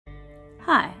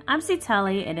Hi, I'm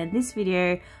Ztarli, and in this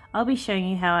video I'll be showing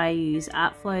you how I use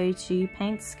Artflow to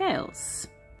paint scales.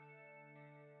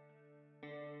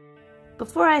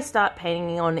 Before I start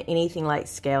painting on anything like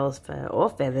scales or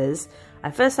feathers,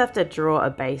 I first have to draw a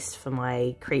base for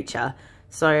my creature.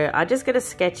 So I'm just going to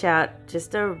sketch out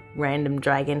just a random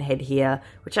dragon head here,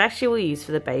 which I actually will use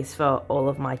for the base for all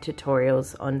of my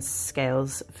tutorials on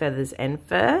scales, feathers and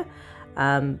fur.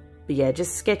 But yeah,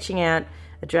 just sketching out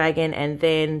a dragon and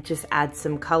then just add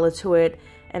some color to it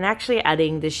and actually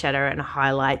adding the shadow and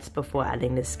highlights before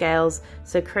adding the scales.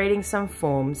 So creating some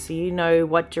forms so you know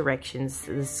what directions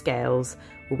the scales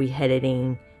will be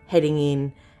heading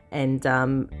in, and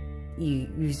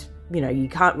you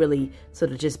can't really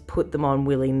sort of just put them on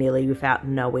willy-nilly without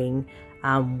knowing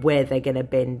where they're going to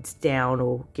bend down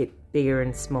or get bigger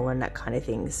and smaller and that kind of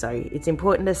thing. So it's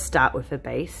important to start with a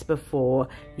base before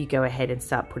you go ahead and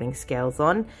start putting scales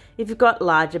on. If you've got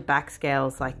larger back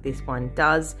scales like this one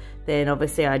does, then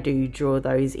obviously I do draw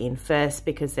those in first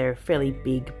because they're a fairly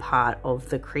big part of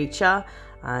the creature,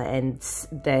 and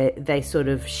they sort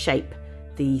of shape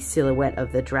the silhouette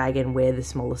of the dragon where the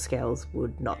smaller scales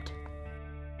would not.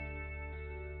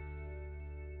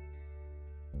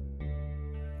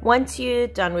 Once you're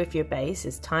done with your base,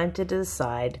 it's time to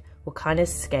decide what kind of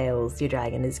scales your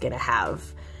dragon is going to have.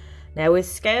 Now with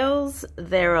scales,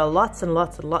 there are lots and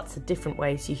lots and lots of different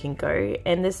ways you can go,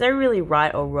 and there's no really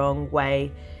right or wrong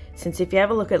way, since if you have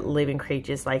a look at living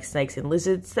creatures like snakes and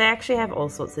lizards, they actually have all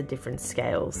sorts of different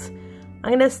scales.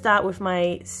 I'm going to start with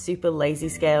my super lazy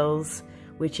scales,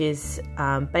 which is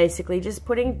basically just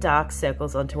putting dark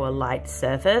circles onto a light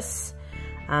surface,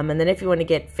 and then if you want to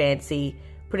get fancy,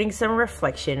 putting some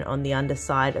reflection on the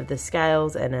underside of the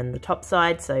scales and then the top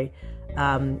side. So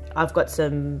I've got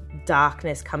some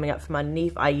darkness coming up from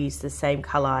underneath. I use the same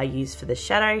color I use for the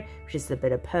shadow, which is a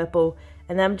bit of purple,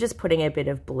 and then I'm just putting a bit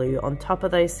of blue on top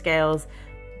of those scales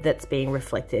that's being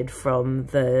reflected from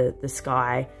the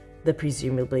sky,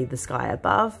 presumably the sky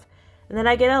above. And then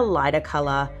I get a lighter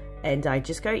color and I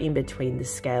just go in between the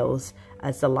scales,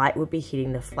 as the light would be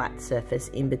hitting the flat surface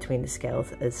in between the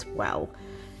scales as well.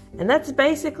 And that's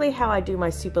basically how I do my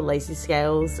super lazy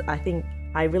scales. I think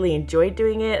I really enjoy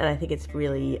doing it, and I think it's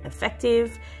really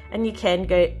effective, and you can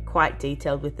go quite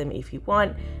detailed with them if you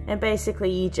want, and basically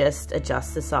you just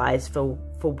adjust the size for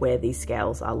where these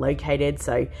scales are located.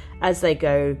 So as they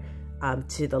go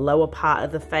to the lower part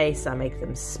of the face, I make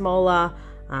them smaller,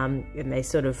 and they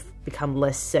sort of become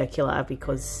less circular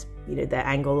because the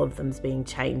angle of them's being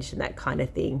changed and that kind of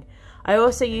thing. I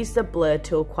also use the blur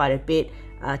tool quite a bit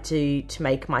to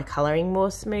make my colouring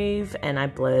more smooth, and I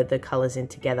blur the colours in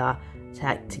together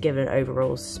to give an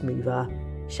overall smoother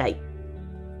shape.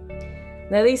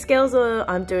 Now these scales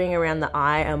I'm doing around the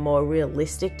eye are more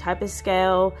realistic type of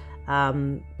scale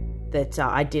that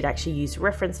I did actually use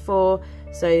reference for,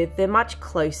 so they're much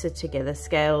closer together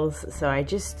scales. So I'm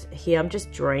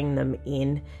just drawing them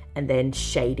in and then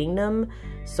shading them.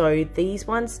 So these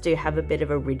ones do have a bit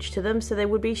of a ridge to them, so there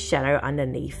would be shadow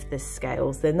underneath the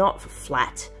scales. They're not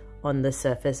flat on the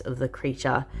surface of the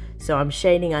creature. So I'm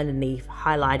shading underneath,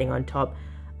 highlighting on top,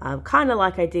 kind of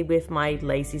like I did with my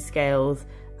lazy scales,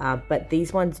 but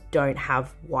these ones don't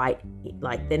have white,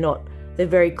 like they're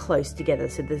very close together,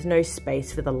 so there's no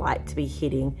space for the light to be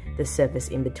hitting the surface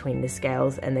in between the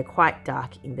scales, and they're quite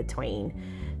dark in between.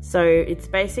 So it's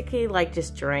basically like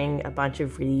just drawing a bunch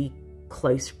of really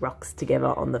close rocks together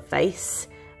on the face.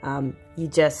 You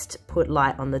just put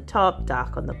light on the top,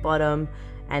 dark on the bottom,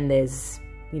 and there's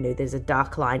a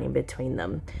dark line in between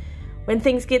them. When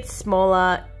things get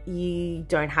smaller, you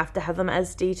don't have to have them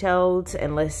as detailed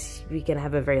unless you can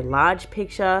have a very large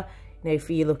picture.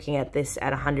 If you're looking at this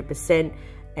at 100%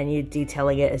 and you're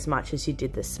detailing it as much as you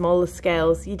did the smaller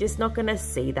scales, you're just not going to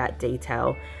see that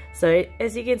detail. So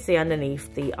as you can see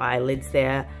underneath the eyelids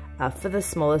there, for the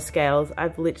smaller scales,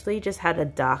 I've literally just had a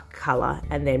dark color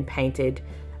and then painted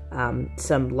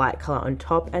some light color on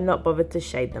top and not bothered to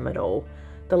shade them at all.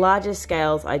 The larger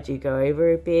scales I do go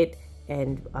over a bit,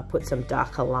 and I put some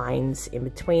darker lines in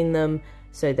between them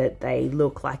so that they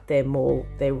look like they're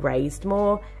raised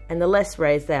more, and the less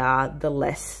raised they are, the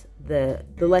less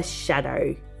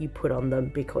shadow you put on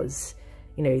them, because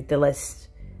the less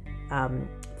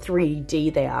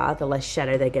 3D they are, the less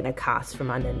shadow they're going to cast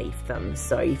from underneath them.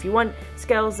 So if you want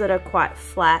scales that are quite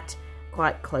flat,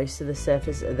 quite close to the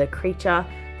surface of the creature,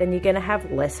 then you're going to have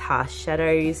less harsh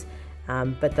shadows,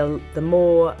 but the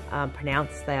more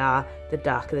pronounced they are, the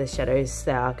darker the shadows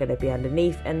they are going to be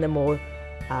underneath, and the more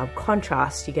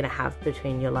contrast you're going to have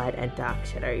between your light and dark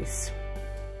shadows.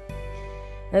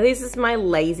 Now this is my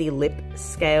lazy lip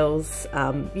scales.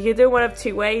 You can do one of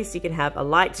two ways. You can have a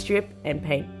light strip and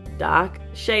paint dark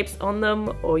shapes on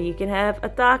them, or you can have a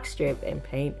dark strip and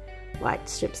paint light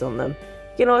strips on them.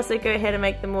 You can also go ahead and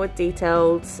make them more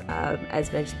detailed.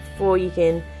 As mentioned before, you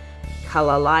can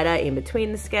color lighter in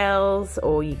between the scales,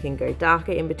 or you can go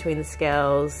darker in between the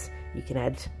scales. You can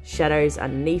add shadows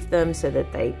underneath them so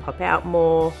that they pop out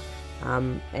more,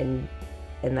 and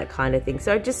that kind of thing.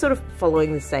 So just sort of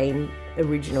following the same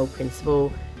original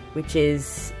principle, which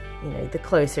is, you know, the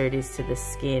closer it is to the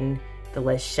skin, the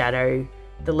less shadow,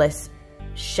 the less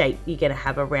shape you're going to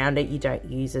have around it. You don't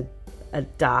use a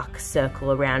dark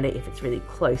circle around it if it's really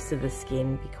close to the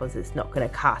skin, because it's not going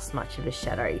to cast much of a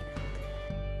shadow.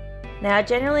 Now, I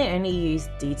generally only use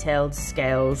detailed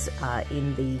scales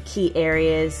in the key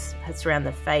areas. That's around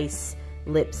the face,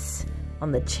 lips,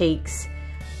 on the cheeks.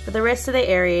 For the rest of the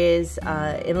areas,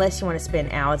 unless you want to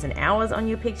spend hours and hours on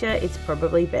your picture, it's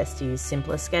probably best to use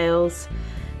simpler scales.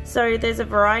 So there's a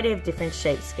variety of different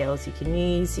shaped scales you can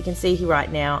use. You can see here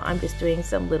right now, I'm just doing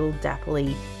some little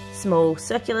dapperly small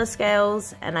circular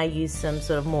scales, and I use some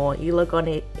sort of more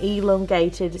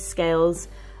elongated scales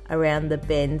around the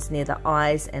bends near the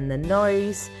eyes and the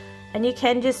nose. And you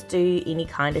can just do any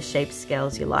kind of shaped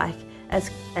scales you like, as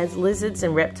lizards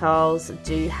and reptiles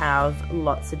do have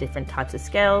lots of different types of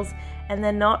scales, and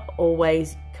they're not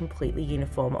always completely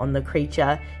uniform on the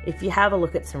creature. If you have a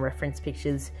look at some reference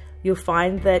pictures, you'll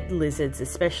find that lizards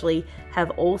especially have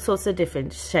all sorts of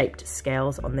different shaped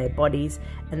scales on their bodies,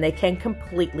 and they can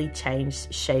completely change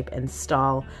shape and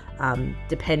style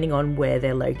depending on where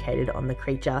they're located on the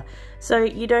creature. So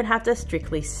you don't have to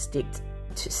strictly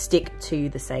stick to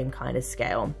the same kind of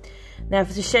scale. Now,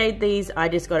 to shade these, I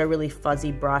just got a really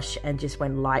fuzzy brush and just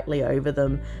went lightly over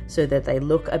them so that they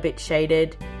look a bit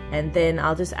shaded. And then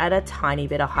I'll just add a tiny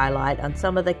bit of highlight on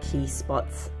some of the key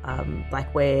spots,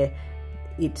 like where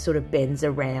it sort of bends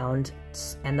around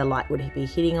and the light would be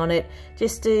hitting on it,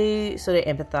 just to sort of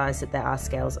empathize that there are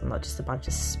scales and not just a bunch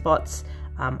of spots.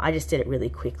 I just did it really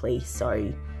quickly, so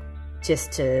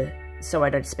I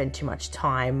don't spend too much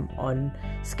time on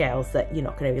scales that you're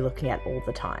not going to be looking at all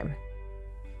the time.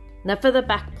 Now, for the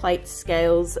back plate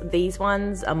scales, these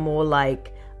ones are more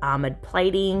like armored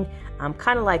plating,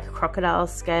 kind of like crocodile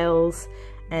scales,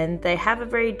 and they have a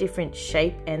very different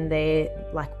shape, and they're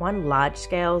like one large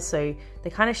scale, so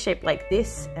they're kind of shaped like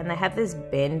this, and they have this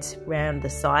bend around the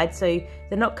side, so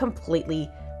they're not completely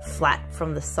flat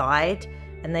from the side,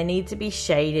 and they need to be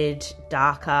shaded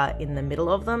darker in the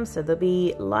middle of them. So they'll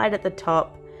be light at the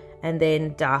top and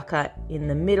then darker in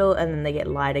the middle, and then they get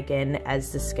light again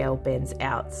as the scale bends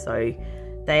out. So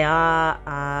they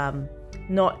are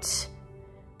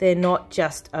they're not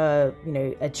just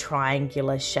a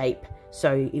triangular shape.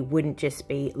 So it wouldn't just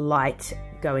be light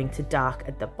going to dark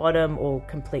at the bottom, or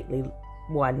completely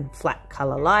one flat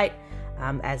color light,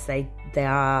 as they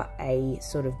are a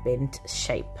sort of bent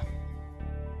shape.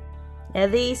 Now,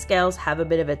 these scales have a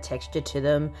bit of a texture to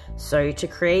them, so to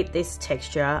create this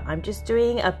texture, I'm just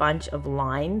doing a bunch of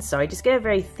lines. So I just get a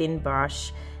very thin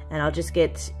brush, and I'll just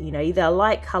get, either a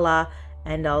light color,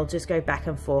 and I'll just go back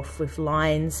and forth with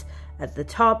lines at the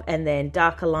top, and then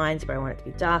darker lines where I want it to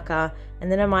be darker,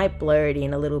 and then I might blur it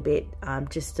in a little bit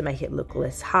just to make it look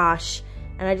less harsh,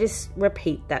 and I just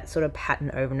repeat that sort of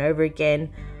pattern over and over again.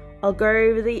 I'll go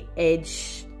over the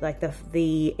edge, like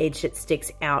the edge that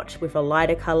sticks out, with a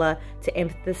lighter color to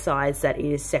emphasize that it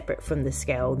is separate from the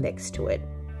scale next to it.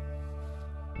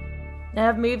 Now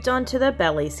I've moved on to the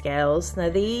belly scales. Now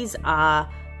these are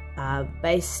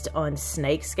based on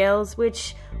snake scales,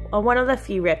 which are one of the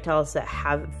few reptiles that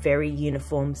have very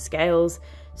uniform scales.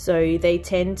 So they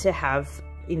tend to have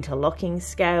interlocking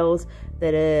scales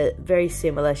that are very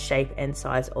similar shape and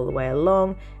size all the way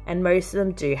along, and most of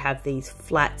them do have these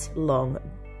flat, long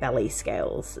belly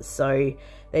scales. So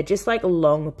they're just like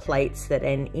long plates that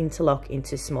then interlock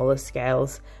into smaller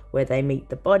scales where they meet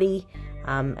the body,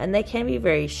 and they can be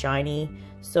very shiny.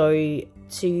 So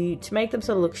to make them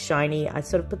sort of look shiny, I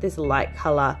sort of put this light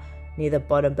color near the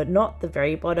bottom, but not the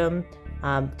very bottom,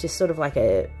 just sort of like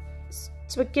to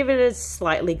give it a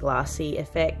slightly glassy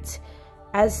effect.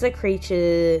 As the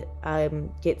creature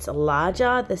gets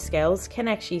larger, the scales can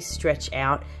actually stretch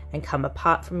out and come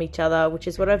apart from each other, which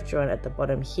is what I've drawn at the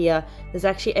bottom here. There's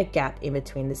actually a gap in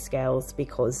between the scales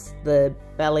because the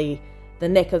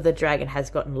neck of the dragon has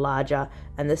gotten larger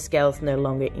and the scales no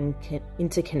longer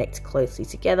interconnect closely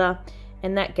together.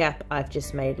 And that gap I've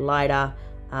just made lighter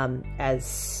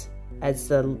as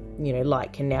the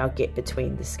light can now get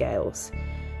between the scales.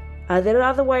 The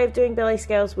other way of doing belly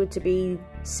scales would to be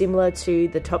similar to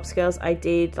the top scales I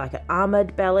did, like an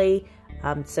armored belly,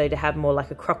 so to have more like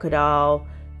a crocodile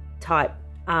type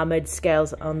armored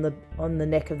scales on the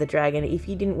neck of the dragon if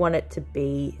you didn't want it to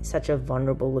be such a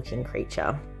vulnerable looking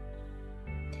creature.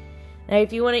 Now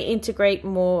if you want to integrate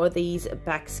more of these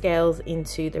back scales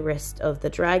into the rest of the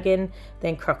dragon,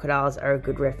 then crocodiles are a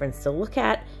good reference to look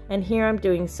at. And here I'm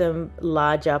doing some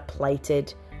larger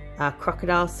plated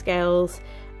crocodile scales.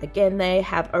 Again, they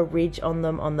have a ridge on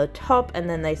them on the top, and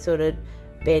then they sort of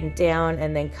bend down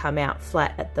and then come out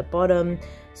flat at the bottom.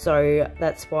 So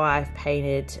that's why I've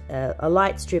painted a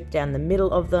light strip down the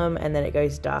middle of them, and then it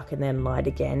goes dark and then light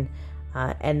again.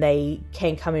 And they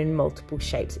can come in multiple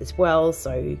shapes as well,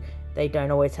 so they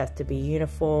don't always have to be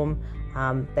uniform.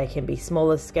 They can be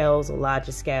smaller scales or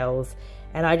larger scales,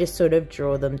 and I just sort of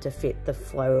draw them to fit the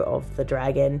flow of the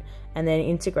dragon and then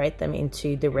integrate them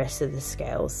into the rest of the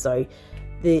scales. So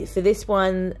for this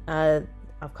one,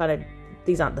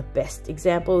 these aren't the best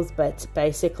examples, but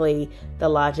basically the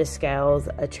larger scales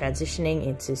are transitioning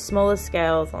into smaller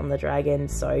scales on the dragon.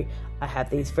 So I have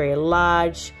these very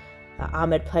large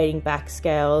armored plating back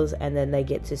scales, and then they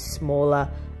get to smaller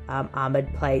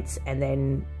armored plates, and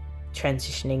then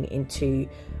transitioning into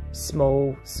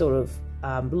small sort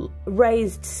of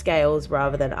raised scales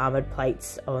rather than armored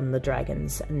plates on the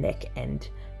dragon's neck and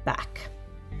back.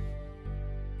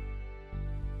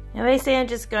 Now basically I'm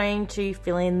just going to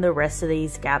fill in the rest of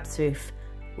these gaps with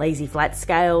lazy flat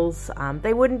scales.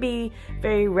 They wouldn't be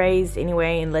very raised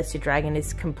anyway unless your dragon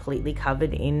is completely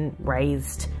covered in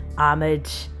raised armored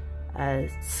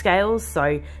scales.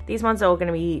 So these ones are all going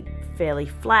to be fairly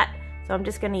flat. So I'm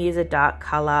just going to use a dark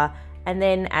color and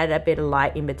then add a bit of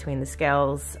light in between the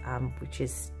scales, which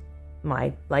is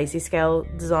my lazy scale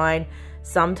design.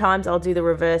 Sometimes I'll do the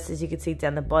reverse, as you can see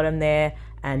down the bottom there,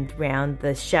 and around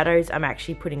the shadows I'm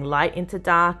actually putting light into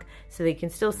dark so that you can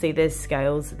still see there's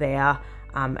scales there,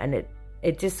 and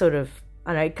it just sort of,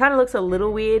 I know it kind of looks a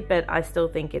little weird, but I still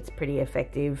think it's pretty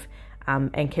effective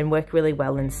and can work really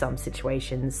well in some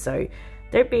situations. So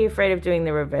don't be afraid of doing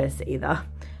the reverse either.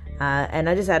 And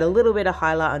I just add a little bit of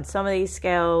highlight on some of these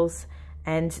scales,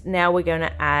 and now we're going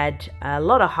to add a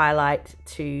lot of highlight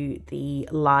to the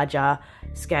larger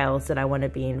scales that I want to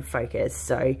be in focus.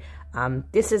 So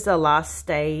this is the last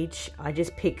stage. I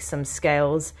just picked some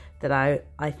scales that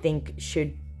I think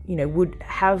should, would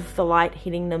have the light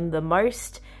hitting them the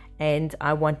most, and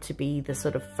I want to be the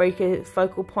sort of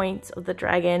focal point of the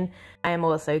dragon. I am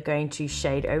also going to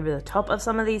shade over the top of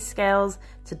some of these scales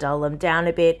to dull them down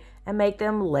a bit and make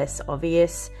them less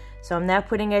obvious. So I'm now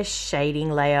putting a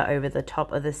shading layer over the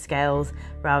top of the scales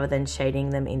rather than shading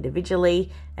them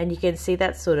individually, and you can see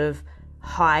that sort of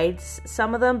hides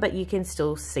some of them, but you can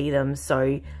still see them.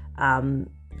 So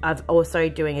I've also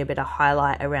doing a bit of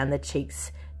highlight around the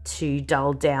cheeks to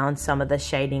dull down some of the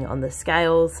shading on the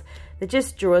scales. That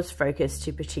just draws focus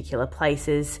to particular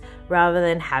places rather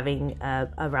than having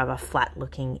a rather flat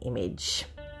looking image.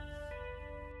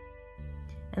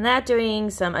 And now doing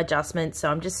some adjustments, so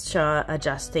I'm just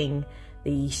adjusting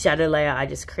the shadow layer I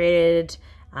just created,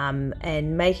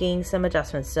 and making some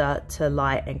adjustments to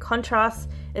light and contrast,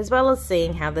 as well as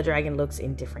seeing how the dragon looks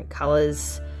in different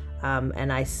colors.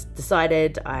 And I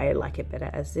decided I like it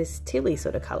better as this tealy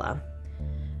sort of color.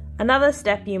 Another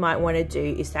step you might want to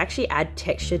do is to actually add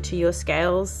texture to your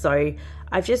scales. So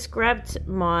I've just grabbed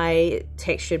my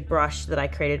textured brush that I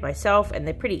created myself, and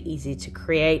they're pretty easy to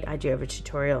create. I do have a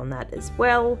tutorial on that as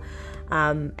well.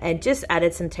 And just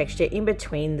added some texture in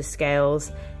between the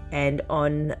scales and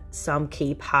on some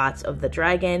key parts of the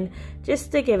dragon,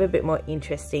 just to give a bit more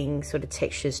interesting sort of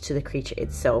textures to the creature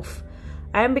itself.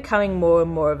 I am becoming more and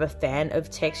more of a fan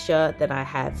of texture than I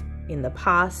have in the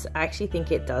past. I actually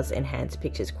think it does enhance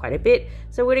pictures quite a bit,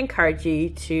 so I would encourage you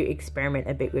to experiment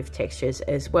a bit with textures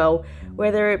as well,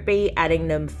 whether it be adding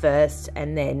them first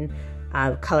and then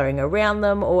colouring around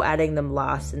them, or adding them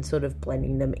last and sort of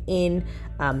blending them in.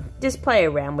 Just play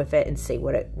around with it and see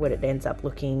what it ends up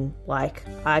looking like.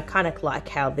 I kind of like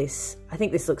how I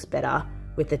think this looks better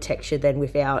with the texture than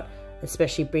without,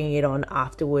 especially bringing it on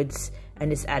afterwards and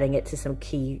just adding it to some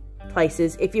key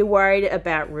places. If you're worried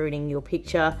about ruining your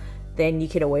picture, then you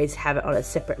can always have it on a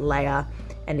separate layer,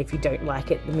 and if you don't like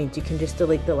it, it means you can just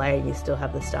delete the layer and you still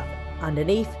have the stuff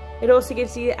underneath. It also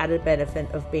gives you the added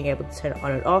benefit of being able to turn it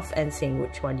on and off and seeing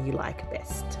which one you like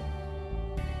best.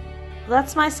 Well,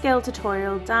 that's my scale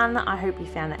tutorial done. I hope you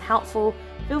found it helpful.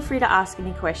 Feel free to ask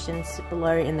any questions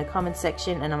below in the comment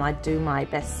section, and I might do my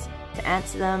best to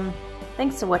answer them.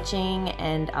 Thanks for watching,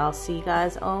 and I'll see you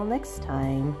guys all next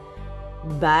time.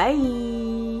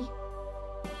 Bye!